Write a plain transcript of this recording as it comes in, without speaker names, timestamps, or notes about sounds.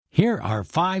Here are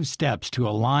 5 steps to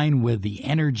align with the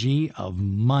energy of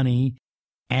money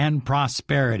and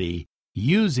prosperity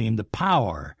using the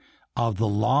power of the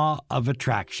law of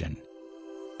attraction.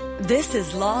 This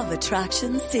is Law of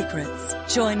Attraction Secrets.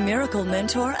 Join Miracle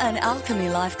Mentor and Alchemy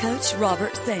Life Coach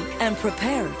Robert Zink and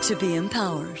prepare to be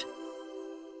empowered.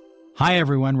 Hi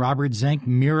everyone, Robert Zink,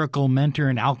 Miracle Mentor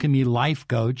and Alchemy Life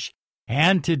Coach,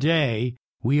 and today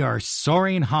we are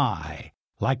soaring high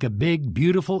like a big,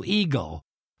 beautiful eagle,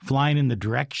 flying in the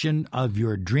direction of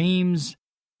your dreams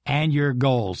and your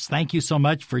goals. Thank you so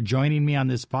much for joining me on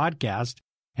this podcast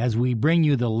as we bring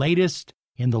you the latest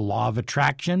in the law of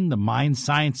attraction, the mind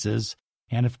sciences,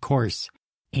 and of course,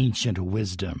 ancient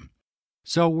wisdom.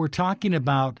 So we're talking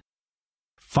about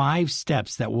 5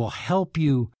 steps that will help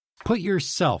you put your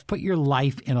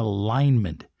life in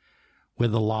alignment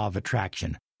with the law of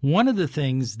attraction. One of the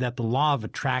things that the law of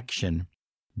attraction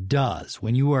does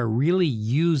when you are really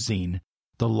using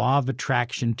the law of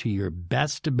attraction to your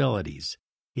best abilities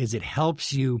is it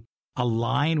helps you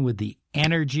align with the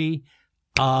energy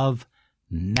of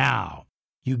now.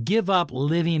 You give up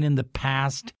living in the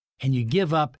past and you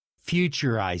give up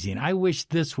futurizing. I wish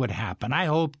this would happen. I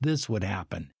hope this would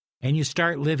happen. And you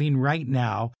start living right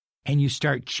now and you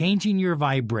start changing your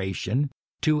vibration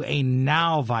to a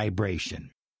now vibration.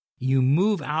 You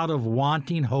move out of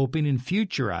wanting, hoping, and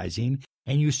futurizing,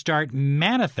 and you start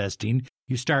manifesting.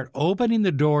 You start opening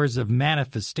the doors of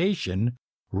manifestation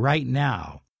right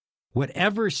now.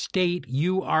 Whatever state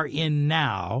you are in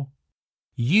now,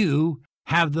 you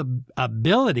have the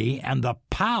ability and the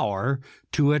power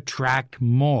to attract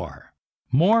more.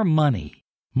 More money,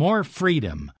 more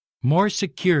freedom, more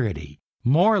security,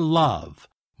 more love,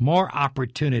 more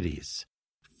opportunities.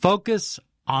 Focus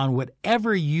on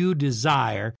whatever you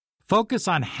desire. Focus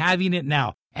on having it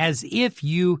now, as if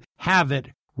you have it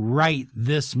right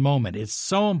this moment. It's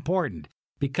so important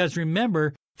because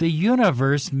remember, the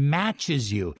universe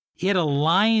matches you. It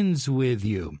aligns with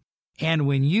you. And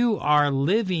when you are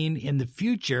living in the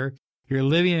future, you're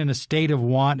living in a state of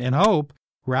want and hope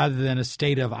rather than a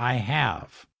state of I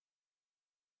have.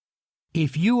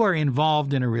 If you are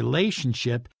involved in a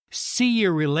relationship, see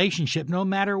your relationship, no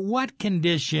matter what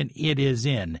condition it is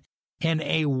in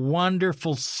a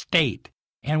wonderful state.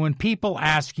 And when people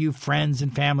ask you, friends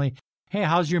and family, hey,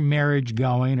 how's your marriage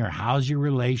going? Or how's your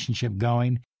relationship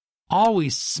going?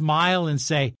 Always smile and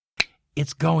say,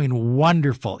 it's going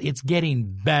wonderful. It's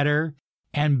getting better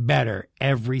and better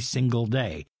every single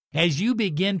day. As you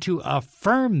begin to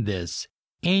affirm this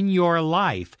in your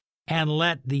life and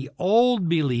let the old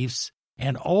beliefs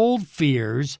and old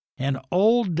fears and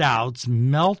old doubts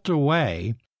melt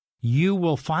away, you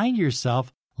will find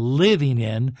yourself living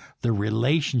in the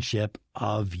relationship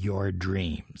of your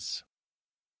dreams.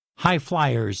 High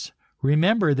flyers,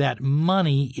 remember that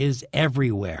money is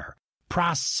everywhere.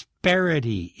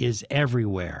 Prosperity is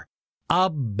everywhere.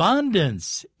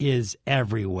 Abundance is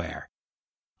everywhere.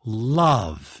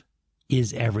 Love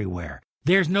is everywhere.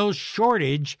 There's no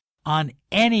shortage on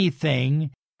anything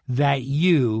that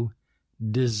you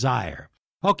desire.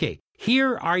 Okay,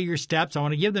 here are your steps. I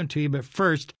want to give them to you, but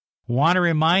first, I want to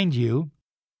remind you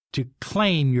to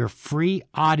claim your free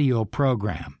audio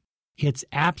program. It's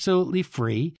absolutely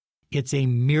free. It's a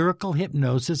miracle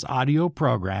hypnosis audio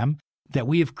program that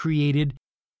we have created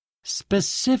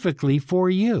specifically for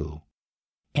you.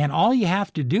 And all you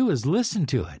have to do is listen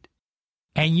to it,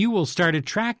 and you will start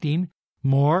attracting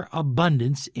more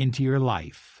abundance into your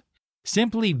life.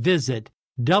 Simply visit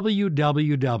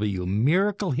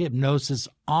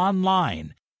www.miraclehypnosisonline.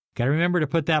 Got to remember to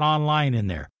put that online in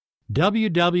there.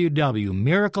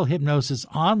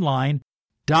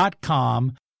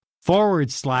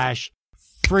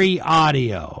 www.miraclehypnosisonline.com/free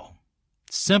audio.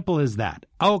 Simple as that.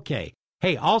 Okay.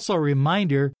 Hey, also a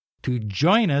reminder to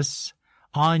join us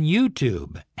on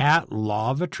YouTube at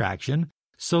Law of Attraction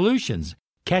Solutions.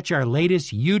 Catch our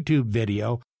latest YouTube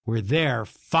video. We're there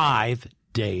 5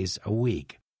 days a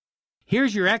week.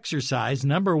 Here's your exercise.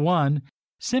 Number 1,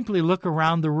 simply look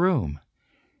around the room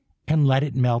and let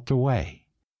it melt away.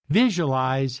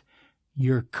 Visualize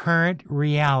your current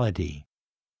reality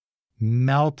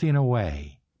melting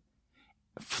away,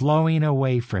 flowing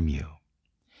away from you.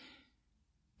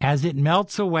 As it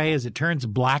melts away, as it turns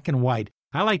black and white,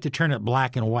 I like to turn it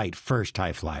black and white first,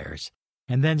 high flyers,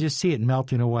 and then just see it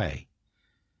melting away,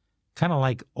 kind of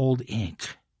like old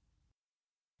ink.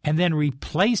 And then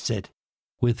replace it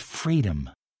with freedom,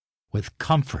 with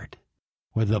comfort,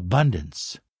 with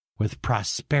abundance, with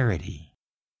prosperity.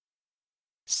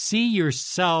 See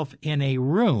yourself in a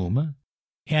room,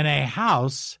 in a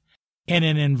house, in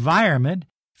an environment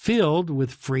filled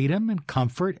with freedom and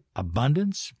comfort,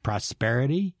 abundance,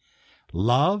 prosperity,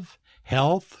 love,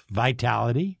 health,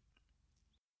 vitality.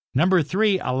 Number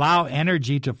 3, allow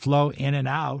energy to flow in and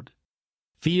out.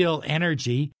 Feel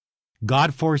energy,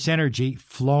 God force energy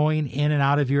flowing in and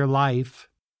out of your life.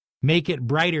 Make it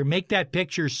brighter. Make that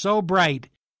picture so bright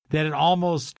that it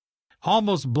almost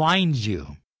blinds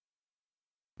you.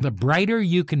 The brighter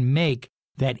you can make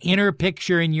that inner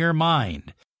picture in your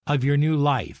mind of your new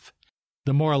life,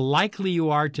 the more likely you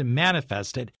are to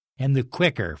manifest it, and the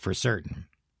quicker for certain.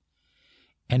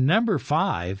 And number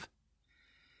 5,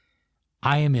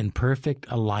 I am in perfect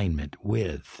alignment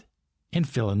with, and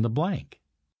fill in the blank.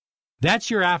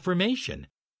 That's your affirmation.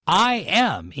 I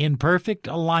am in perfect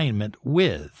alignment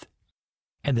with,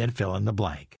 and then fill in the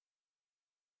blank.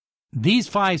 These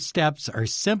 5 steps are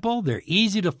simple, they're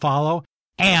easy to follow,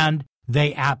 and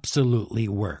they absolutely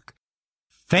work.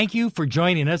 Thank you for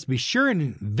joining us. Be sure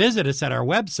and visit us at our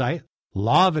website,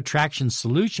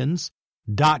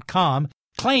 lawofattractionsolutions.com.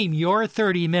 Claim your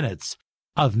 30 minutes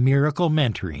of miracle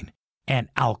mentoring and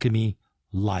alchemy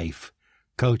life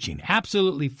coaching.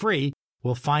 Absolutely free.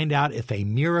 We'll find out if a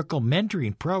miracle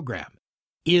mentoring program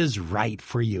is right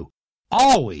for you.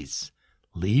 Always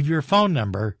leave your phone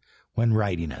number when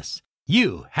writing us.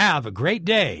 You have a great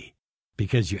day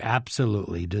because you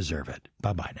absolutely deserve it.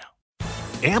 Bye-bye now.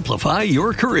 Amplify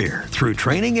your career through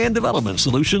training and development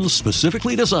solutions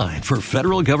specifically designed for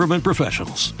federal government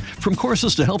professionals. From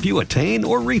courses to help you attain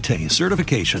or retain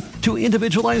certification, to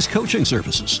individualized coaching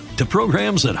services, to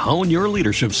programs that hone your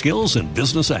leadership skills and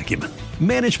business acumen,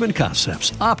 Management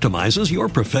Concepts optimizes your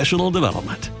professional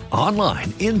development.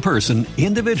 Online, in person,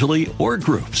 individually, or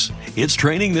groups, it's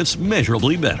training that's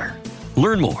measurably better.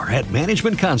 Learn more at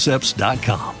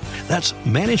managementconcepts.com. That's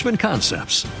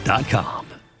managementconcepts.com.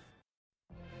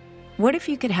 What if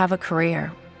you could have a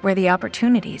career where the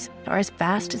opportunities are as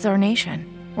vast as our nation,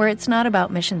 where it's not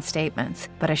about mission statements,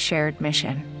 but a shared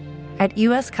mission? At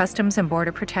U.S. Customs and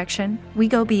Border Protection, we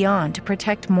go beyond to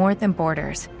protect more than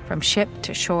borders. From ship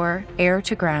to shore, air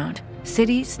to ground,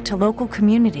 cities to local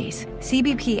communities,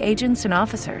 CBP agents and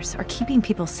officers are keeping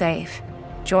people safe.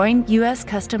 Join U.S.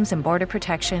 Customs and Border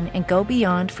Protection and go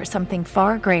beyond for something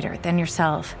far greater than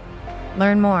yourself.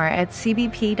 Learn more at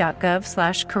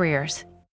cbp.gov/careers.